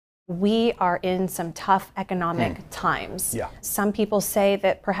We are in some tough economic times. Yeah. Some people say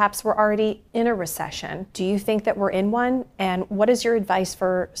that perhaps we're already in a recession. Do you think that we're in one? And what is your advice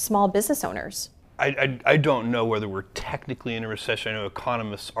for small business owners? I don't know whether we're technically in a recession. I know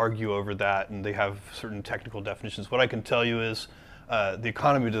economists argue over that and they have certain technical definitions. What I can tell you is the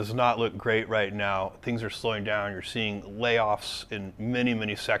economy does not look great right now. Things are slowing down. You're seeing layoffs in many,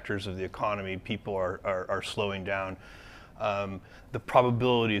 many sectors of the economy. People are slowing down. The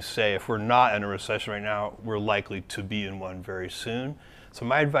probabilities say if we're not in a recession right now, we're likely to be in one very soon. So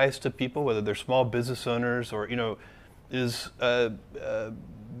my advice to people, whether they're small business owners or, is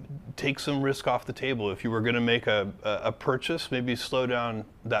take some risk off the table. If you were going to make a purchase, maybe slow down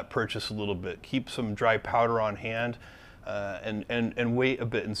that purchase a little bit. Keep some dry powder on hand and wait a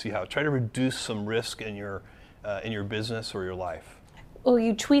bit and see how. Try to reduce some risk in your business or your life. Well,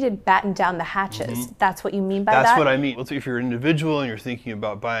 you tweeted batten down the hatches. That's what you mean by that? That's what I mean. If you're an individual and you're thinking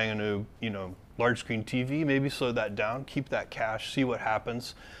about buying a new, large screen TV, maybe slow that down, keep that cash, see what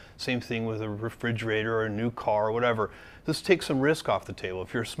happens. Same thing with a refrigerator or a new car or whatever. Just take some risk off the table.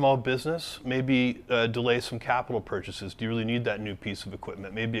 If you're a small business, maybe delay some capital purchases. Do you really need that new piece of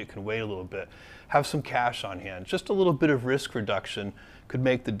equipment? Maybe it can wait a little bit. Have some cash on hand. Just a little bit of risk reduction could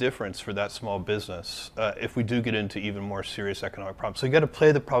make the difference for that small business if we do get into even more serious economic problems. So you got to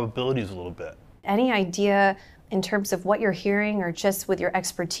play the probabilities a little bit. Any idea in terms of what you're hearing or just with your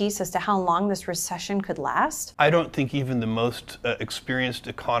expertise as to how long this recession could last? I don't think even the most experienced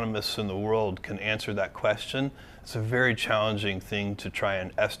economists in the world can answer that question. It's a very challenging thing to try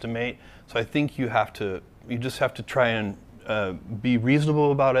and estimate. So I think you just have to try and be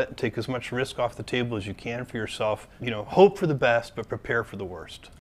reasonable about it, take as much risk off the table as you can for yourself. Hope for the best, but prepare for the worst.